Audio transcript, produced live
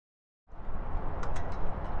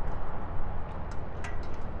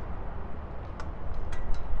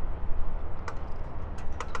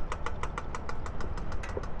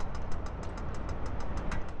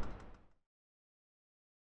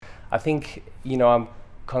I think, I'm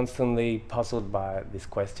constantly puzzled by this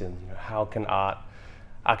question. How can art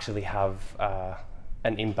actually have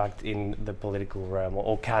an impact in the political realm,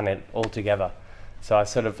 or can it altogether? So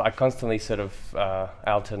I constantly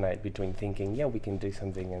alternate between thinking, yeah, we can do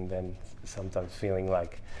something, and then sometimes feeling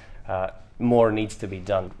like more needs to be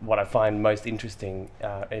done. What I find most interesting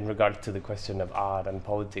in regard to the question of art and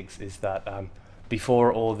politics is that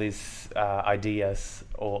before all these ideas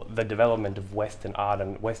or the development of Western art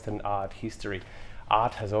and Western art history,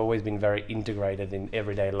 art has always been very integrated in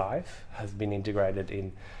everyday life, has been integrated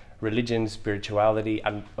in religion, spirituality,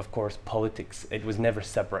 and of course politics. It was never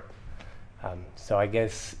separate. So I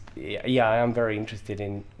guess, yeah, I am very interested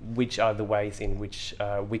in which are the ways in which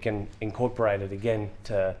we can incorporate it again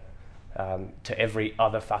to every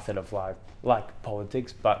other facet of life, like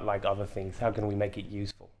politics, but like other things. How can we make it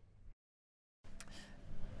useful?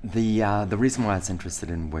 The reason why I was interested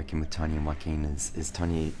in working with Tony and Joaquin is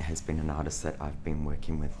Tony has been an artist that I've been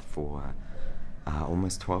working with for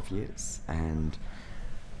almost 12 years, and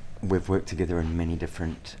we've worked together in many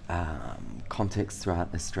different contexts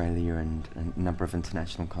throughout Australia and a number of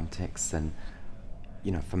international contexts. And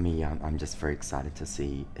for me, I'm just very excited to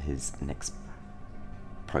see his next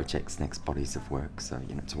projects, next bodies of work. So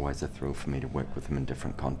it's always a thrill for me to work with him in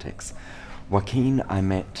different contexts. Joaquin, I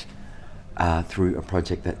met through a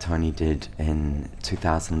project that Tony did in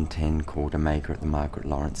 2010 called A Maker at the Margaret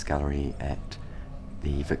Lawrence Gallery at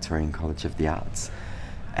the Victorian College of the Arts.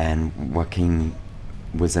 And Joaquin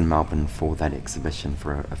was in Melbourne for that exhibition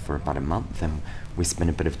for about a month, and we spent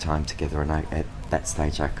a bit of time together, and at that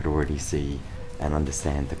stage I could already see and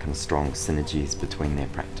understand the kind of strong synergies between their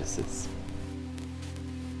practices.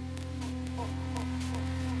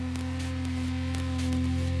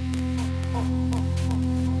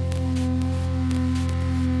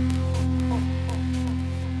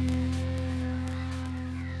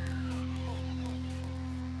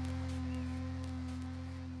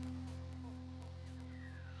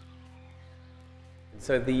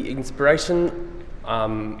 So the inspiration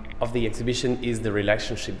of the exhibition is the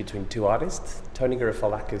relationship between two artists, Tony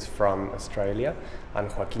Garofalakis from Australia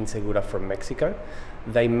and Joaquin Segura from Mexico.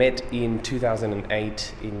 They met in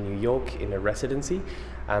 2008 in New York in a residency,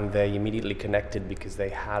 and they immediately connected because they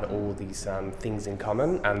had all these things in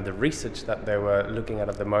common. And the research that they were looking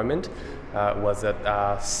at the moment was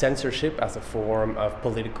at censorship as a form of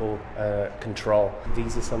political control.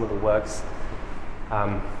 These are some of the works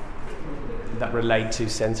that relate to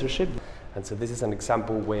censorship. And so this is an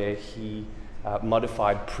example where he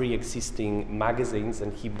modified pre-existing magazines,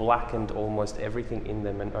 and he blackened almost everything in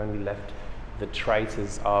them and only left the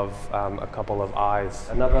traces of a couple of eyes.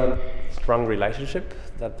 Another strong relationship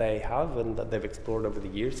that they have and that they've explored over the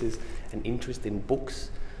years is an interest in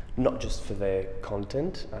books, not just for their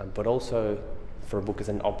content, but also for a book as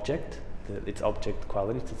an object, its object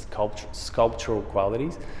qualities, its sculptural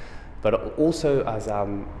qualities, but also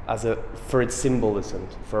for its symbolism,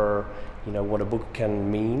 for what a book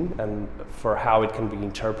can mean, and for how it can be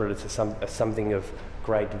interpreted as something of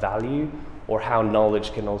great value, or how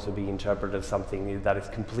knowledge can also be interpreted as something that is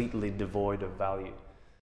completely devoid of value.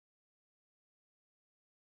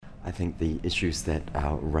 I think the issues that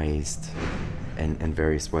are raised in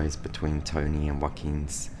various ways between Tony and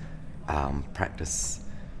Joaquin's practice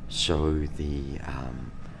show the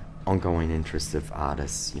ongoing interest of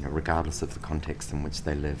artists, regardless of the context in which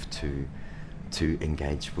they live, to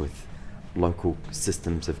engage with local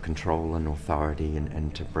systems of control and authority,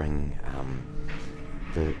 and to bring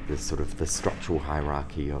the structural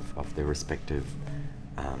hierarchy of their respective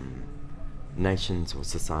nations or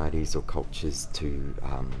societies or cultures to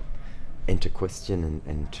into question,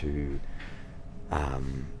 and to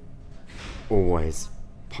always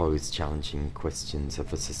pose challenging questions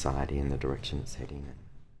of a society and the direction it's heading in.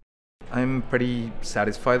 I'm pretty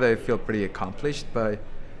satisfied. I feel pretty accomplished by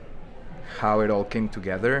how it all came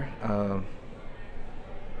together.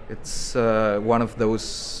 It's one of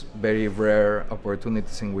those very rare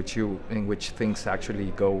opportunities in which things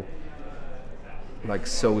actually go like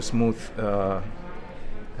so smooth,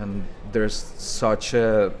 and there's such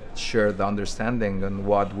a shared understanding on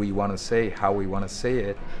what we want to say, how we want to say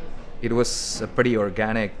it. It was a pretty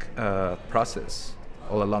organic process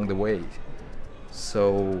all along the way.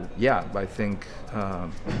 So yeah, I think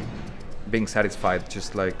being satisfied,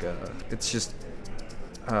 it's just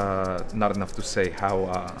not enough to say how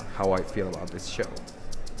I feel about this show.